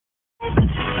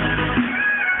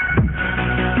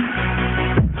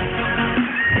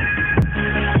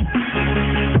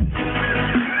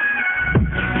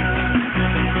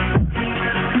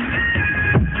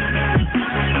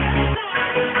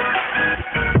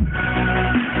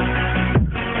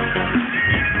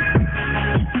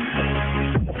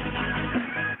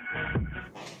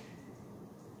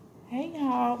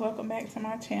Welcome back to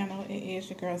my channel. It is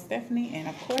your girl Stephanie, and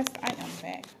of course I am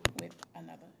back with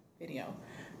another video.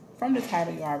 From the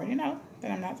title, you already know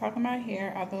that I'm not talking about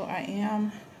hair, although I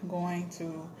am going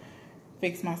to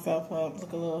fix myself up,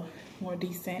 look a little more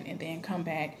decent, and then come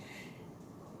back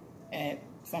at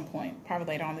some point, probably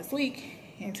later on this week,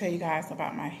 and tell you guys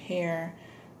about my hair.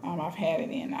 I've had it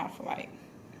in now for like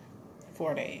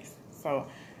 4 days, so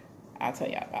I'll tell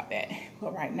y'all about that.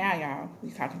 But right now, y'all, we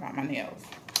talking about my nails.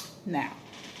 Now,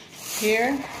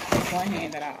 here is one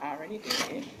hand that I already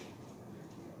did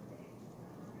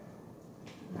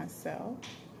myself.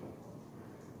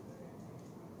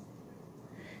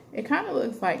 It kind of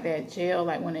looks like that gel,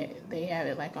 like when they have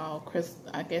it like all crisp.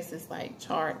 I guess it's like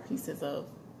charred pieces of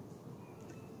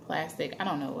plastic. I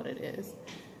don't know what it is,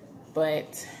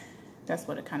 but that's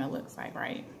what it kind of looks like,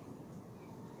 right?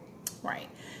 Right.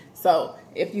 So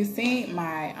if you've seen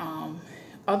my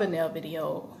other nail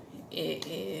video, it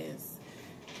is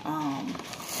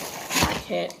my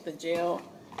cat, the gel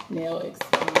nail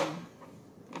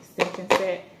extension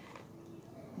set.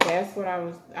 That's what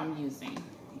I'm using,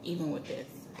 even with this.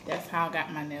 That's how I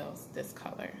got my nails this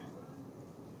color,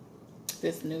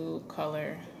 this new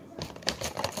color.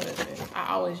 What is it?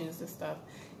 I always use this stuff.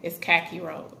 It's khaki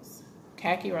rose,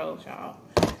 y'all.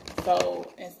 So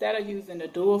instead of using the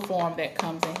dual form that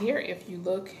comes in here, if you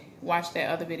watch that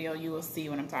other video, you will see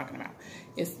what I'm talking about.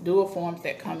 It's dual forms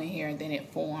that come in here, and then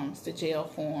it forms, the gel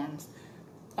forms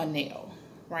a nail,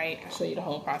 right? I'll show you the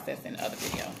whole process in the other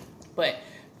video. But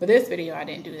for this video, I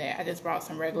didn't do that. I just brought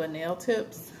some regular nail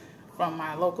tips from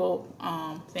my local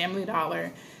Family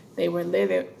Dollar. They were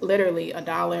literally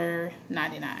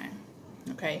 $1.99,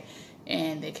 okay?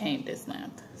 And they came this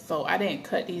length. So I didn't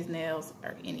cut these nails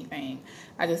or anything.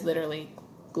 I just literally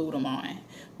glued them on.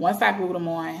 Once I glued them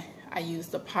on, I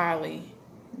used the poly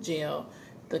gel,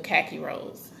 the khaki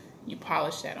rose. You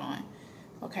polish that on,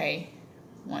 okay?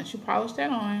 Once you polish that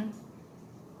on,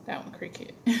 that one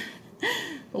cricket.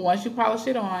 But once you polish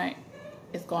it on,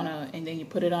 it's gonna, and then you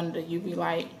put it under the UV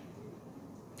light,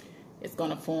 it's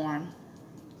gonna form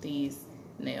these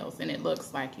nails, and it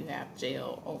looks like you have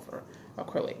gel over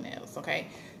acrylic nails, okay?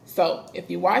 So if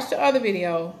you watch the other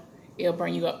video, it'll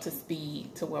bring you up to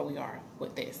speed to where we are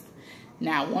with this.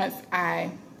 Now,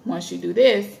 once you do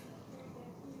this,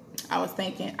 I was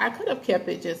thinking I could have kept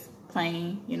it just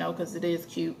plain, you know, because it is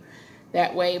cute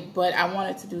that way, but I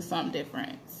wanted to do something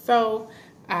different. So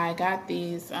I got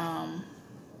these,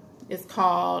 it's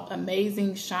called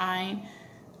Amazing Shine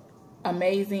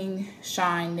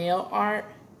Nail Art.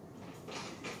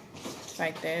 It's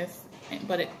like this,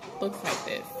 but it looks like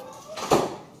this.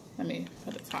 Let me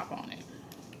put the top on it.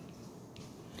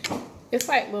 It's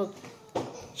like little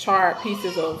charred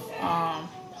pieces of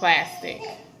plastic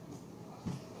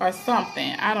or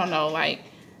something. I don't know, like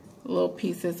little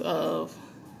pieces of,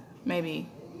 maybe,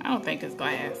 I don't think it's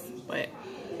glass, but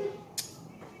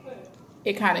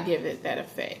it kind of gives it that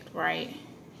effect, right?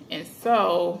 And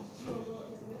so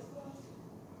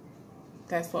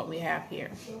that's what we have here.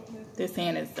 This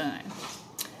hand is done.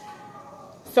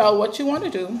 So what you want to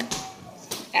do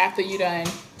after you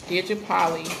did your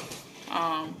poly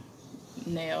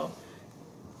nail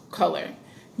color,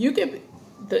 you can,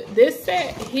 this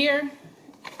set here,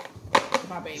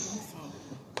 my baby,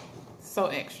 so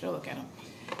extra, look at him.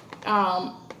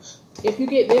 If you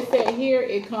get this set here,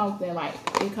 it comes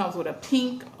with a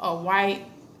pink, a white,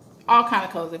 all kind of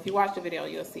colors. If you watch the video,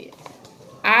 you'll see it.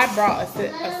 I brought a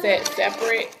set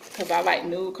separate because I like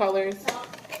nude colors,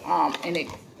 and it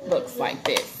looks like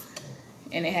this.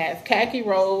 And it has khaki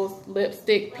rose,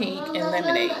 lipstick pink, and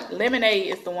lemonade. Lemonade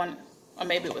is the one, or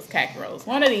maybe it was khaki rose.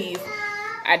 One of these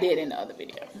I did in the other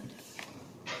video.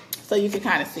 So you can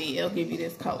kind of see, it'll give you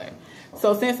this color.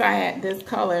 So since I had this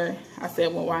color, I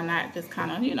said, well, why not just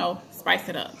kind of, you know, spice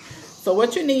it up. So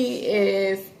what you need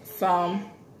is some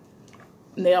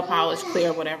nail polish,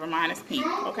 clear, whatever. Mine is pink,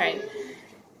 okay?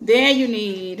 Then you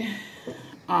need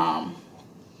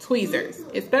tweezers.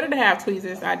 It's better to have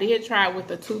tweezers. I did try with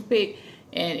the toothpick,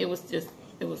 and it was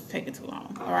taking too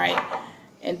long, all right?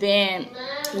 And then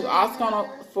you're also gonna,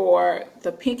 for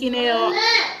the pinky nail,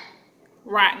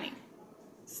 Rodney,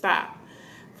 stop.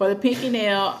 For the pinky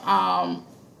nail,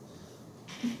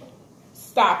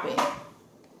 stop it.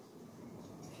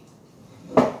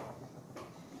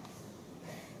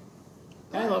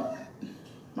 That look,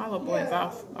 My little boy is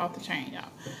off the chain, y'all.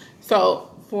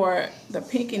 So for the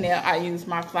pinky nail, I use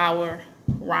my flower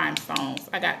rhinestones.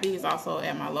 I got these also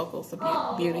at my local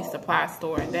beauty supply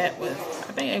store. That was,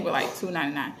 I think they were like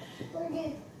 $2.99.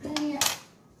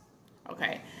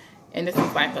 Okay, and this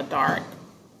is like a dark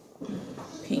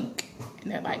pink,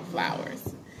 and they're like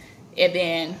flowers. And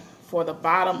then for the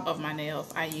bottom of my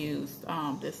nails, I used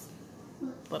this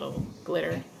little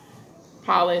glitter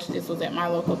polish. This was at my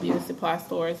local beauty supply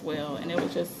store as well, and it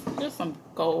was just some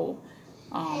gold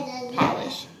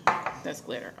polish. That's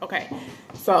glitter. Okay,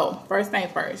 so first thing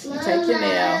first, you take your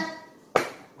nail.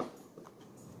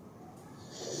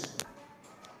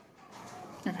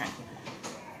 Okay.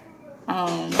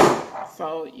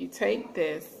 So you take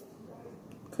this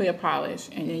clear polish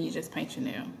and then you just paint your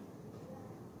nail.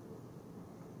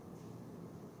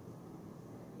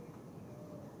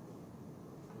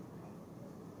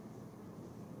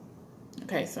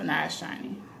 Okay, so now it's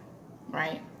shiny,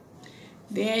 right?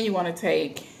 Then you want to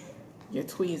take your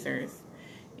tweezers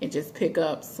and just pick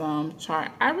up some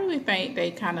chart. I really think they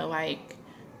kind of like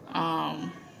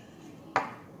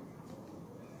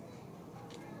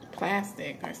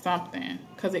plastic or something,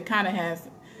 because it kind of has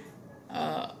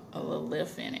a little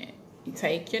lift in it. You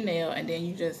take your nail and then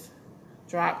you just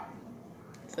drop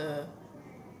the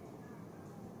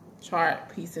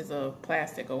chart pieces of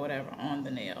plastic or whatever on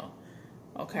the nail.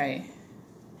 Okay,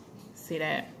 see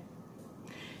that?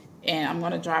 And I'm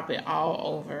going to drop it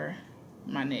all over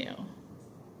my nail.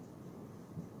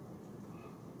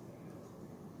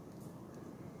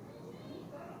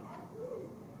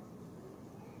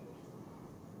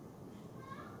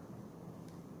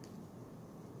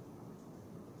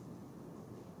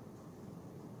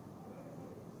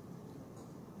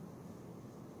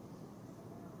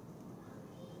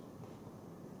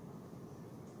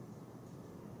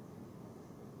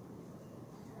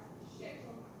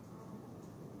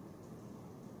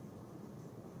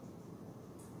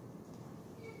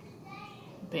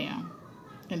 Bam.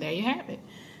 And there you have it.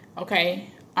 Okay.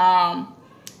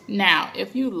 Now,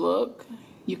 if you look,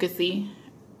 you can see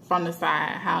from the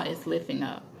side how it's lifting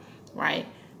up, right?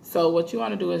 So what you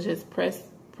want to do is just press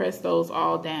those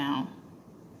all down.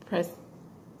 Press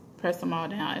them all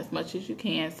down as much as you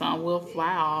can. Some will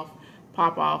fly off,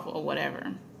 pop off, or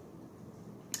whatever.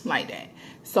 Like that.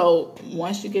 So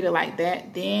once you get it like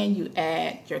that, then you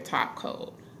add your top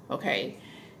coat. Okay.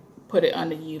 Put it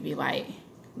under UV light.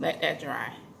 Let that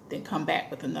dry. Then come back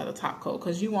with another top coat.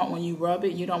 Because you want, when you rub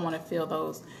it, you don't want to feel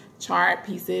those charred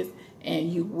pieces.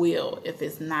 And you will if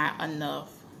it's not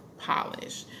enough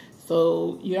polish.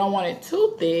 So you don't want it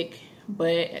too thick.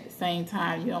 But at the same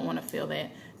time, you don't want to feel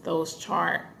those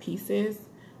charred pieces.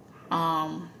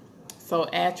 So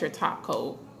add your top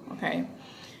coat. Okay.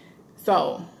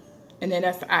 So, and then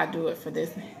I do it for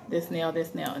this nail,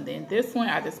 and then this one,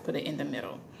 I just put it in the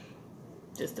middle.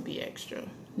 Just to be extra.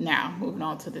 Now, moving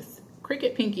on to this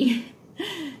Cricut Pinky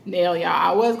nail, y'all.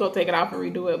 I was going to take it off and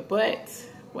redo it, but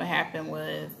what happened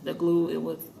was the glue, it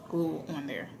was glued on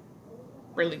there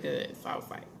really good. So I was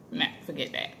like, nah,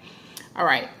 forget that. All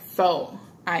right, so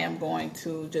I am going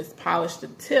to just polish the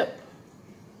tip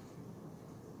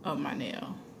of my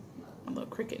nail, my little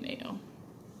Cricut nail.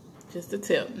 Just the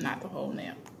tip, not the whole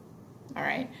nail. All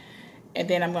right, and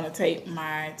then I'm going to take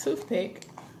my toothpick.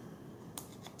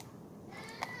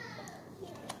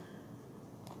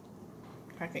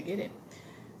 I can get it,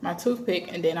 my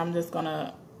toothpick, and then I'm just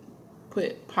gonna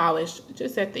put polish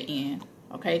just at the end,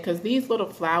 okay? Because these little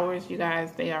flowers, you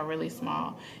guys, they are really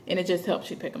small, and it just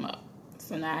helps you pick them up.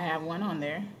 So now I have one on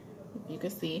there, if you can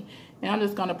see, and I'm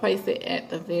just gonna place it at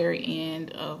the very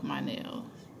end of my nail.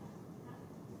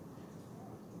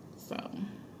 So,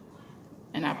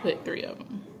 and I put 3 of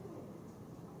them.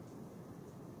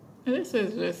 And this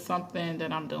is just something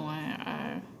that I'm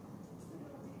doing.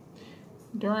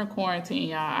 During quarantine,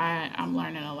 y'all, I'm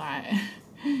learning a lot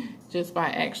just by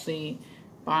actually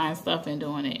buying stuff and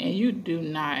doing it. And you do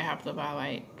not have to buy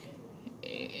like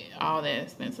all that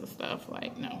expensive stuff.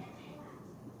 Like, no.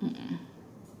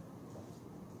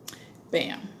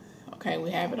 Bam. Okay,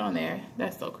 we have it on there.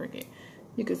 That's so Cricut.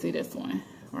 You can see this one,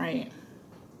 right?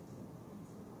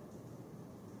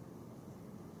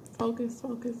 Focus,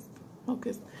 focus,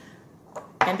 focus.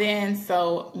 And then,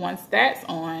 so once that's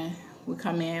on, we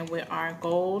come in with our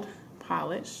gold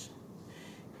polish,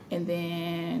 and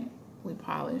then we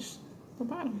polish the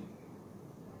bottom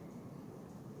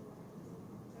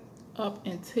up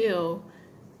until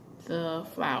the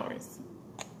flowers.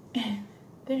 And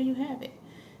there you have it.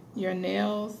 Your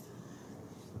nails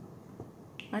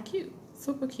are cute,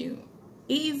 super cute,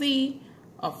 easy,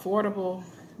 affordable,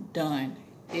 done.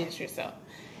 It yourself.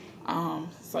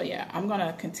 So yeah, I'm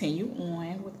gonna continue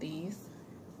on with these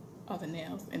other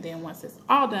nails, and then once it's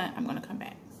all done, I'm gonna come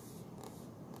back.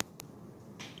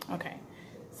 Okay,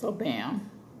 so bam,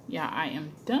 yeah, I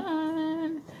am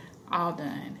done, all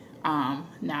done.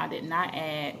 Now I did not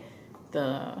add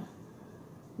the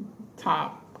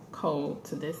top coat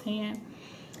to this hand,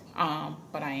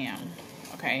 but I am.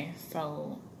 Okay,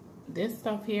 so this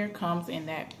stuff here comes in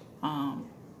that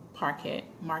Marquette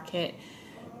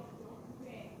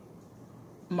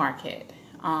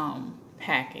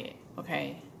packet,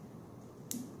 okay,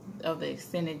 of the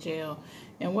extended gel.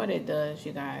 And what it does,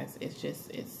 you guys, it's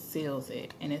just, it seals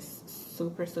it, and it's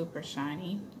super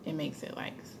shiny. It makes it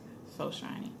like so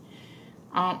shiny.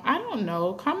 I don't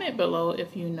know, comment below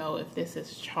if you know if this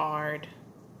is charred,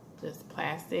 this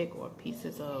plastic, or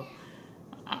pieces of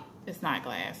it's not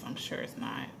glass, I'm sure it's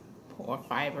not, or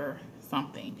fiber,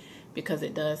 something, because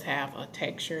it does have a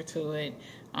texture to it,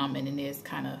 and it is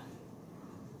kind of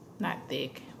not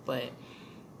thick, but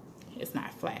it's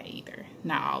not flat either,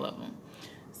 not all of them.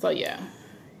 So yeah,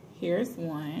 here's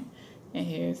one, and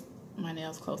here's my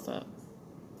nails close up.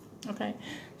 Okay,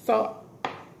 so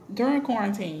during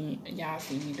quarantine, y'all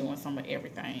see me doing some of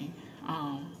everything,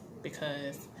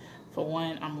 because for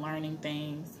one, I'm learning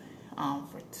things.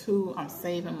 For two, I'm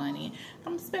saving money.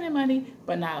 I'm spending money,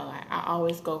 but not a lot. I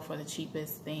always go for the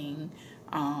cheapest thing,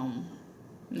 9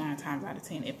 times out of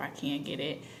 10, if I can get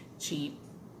it cheap,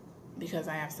 because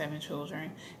I have 7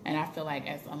 children, and I feel like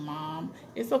as a mom,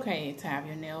 it's okay to have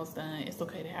your nails done. It's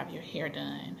okay to have your hair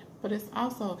done, but it's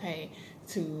also okay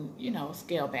to, you know,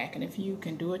 scale back. And if you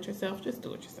can do it yourself, just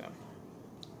do it yourself,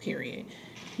 period.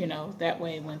 You know, that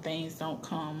way when things don't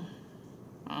come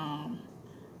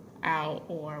out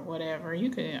or whatever, you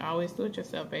can always do it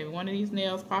yourself, baby. One of these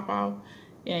nails pop off,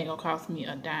 it ain't gonna cost me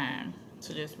a dime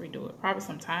to just redo it. Probably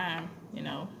some time, you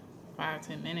know,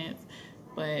 5-10 minutes,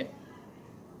 but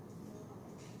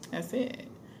that's it.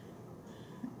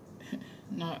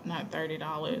 Not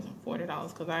 $30 and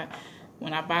 $40, because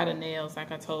when I buy the nails,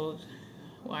 like I told,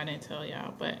 well, I didn't tell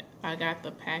y'all, but I got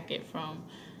the packet from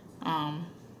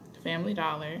Family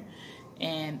Dollar,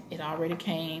 and it already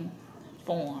came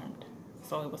formed.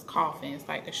 So it was coffin. It's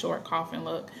like the short coffin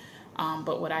look.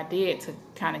 But what I did to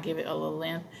kind of give it a little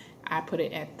length, I put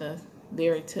it at the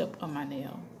very tip of my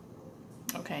nail.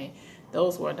 Okay,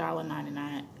 those were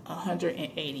 $1.99.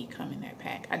 180 come in that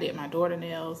pack. I did my daughter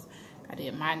nails, I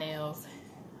did my nails,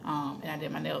 and I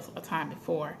did my nails a time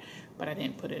before, but I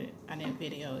didn't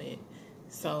video it.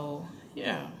 So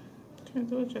yeah, try to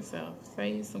do it yourself.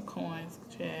 Save some coins,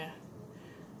 yeah.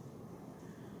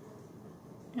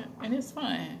 Yeah, and it's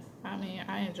fun. I mean,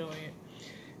 I enjoy it.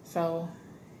 So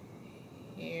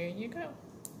here you go.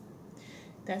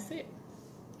 That's it.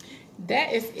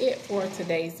 That is it for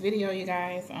today's video, you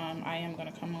guys. I am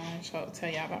gonna come on and tell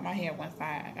y'all about my hair once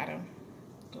I gotta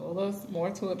do a little more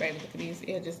to it, baby. Look at these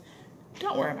edges.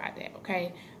 Don't worry about that,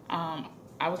 okay?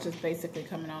 I was just basically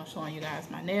coming on showing you guys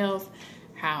my nails,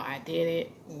 how I did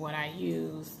it, what I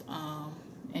used,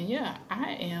 and yeah,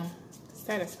 I am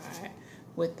satisfied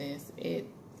with this. It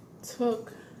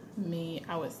took me,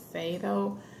 I would say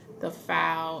though, the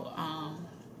file,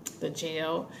 the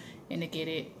gel, and to get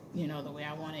it, you know, the way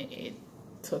I wanted it,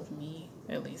 took me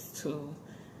at least 2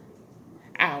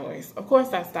 hours. Of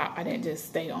course, I stopped. I didn't just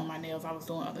stay on my nails. I was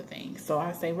doing other things. So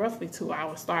I say roughly 2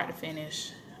 hours, start to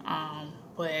finish.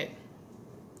 But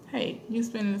hey, you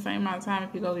spending the same amount of time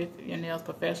if you go get your nails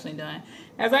professionally done.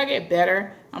 As I get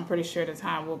better, I'm pretty sure the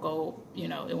time will go, you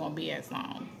know, it won't be as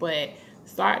long. But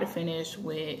start to finish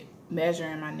with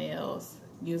measuring my nails,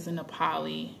 using the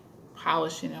poly,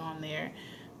 polishing it on there,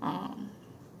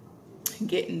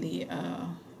 getting the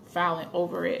filing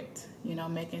over it, you know,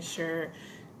 making sure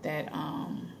that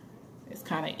it's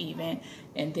kind of even,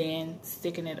 and then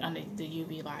sticking it under the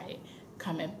UV light,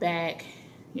 coming back,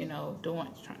 you know,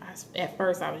 at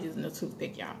first I was using the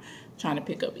toothpick, y'all, trying to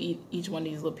pick up each one of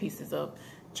these little pieces of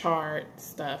charred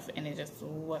stuff, and it just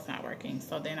was not working.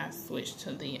 So then I switched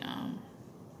to the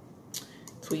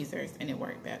tweezers, and it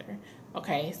worked better.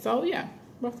 Okay, so yeah,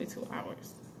 roughly 2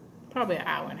 hours, probably an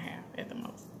hour and a half at the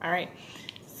most. All right,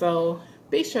 so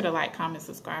be sure to like, comment,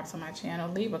 subscribe to my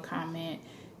channel. Leave a comment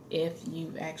if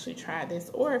you've actually tried this,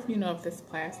 or if you know if this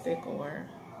plastic or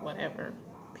whatever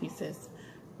pieces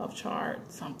of charred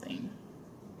something.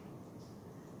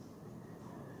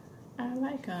 I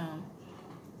like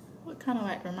what kind of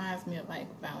like reminds me of like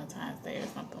Valentine's Day or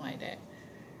something like that.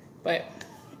 But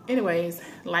anyways,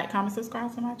 like, comment,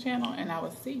 subscribe to my channel, and I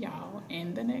will see y'all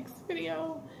in the next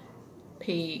video.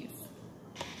 Peace.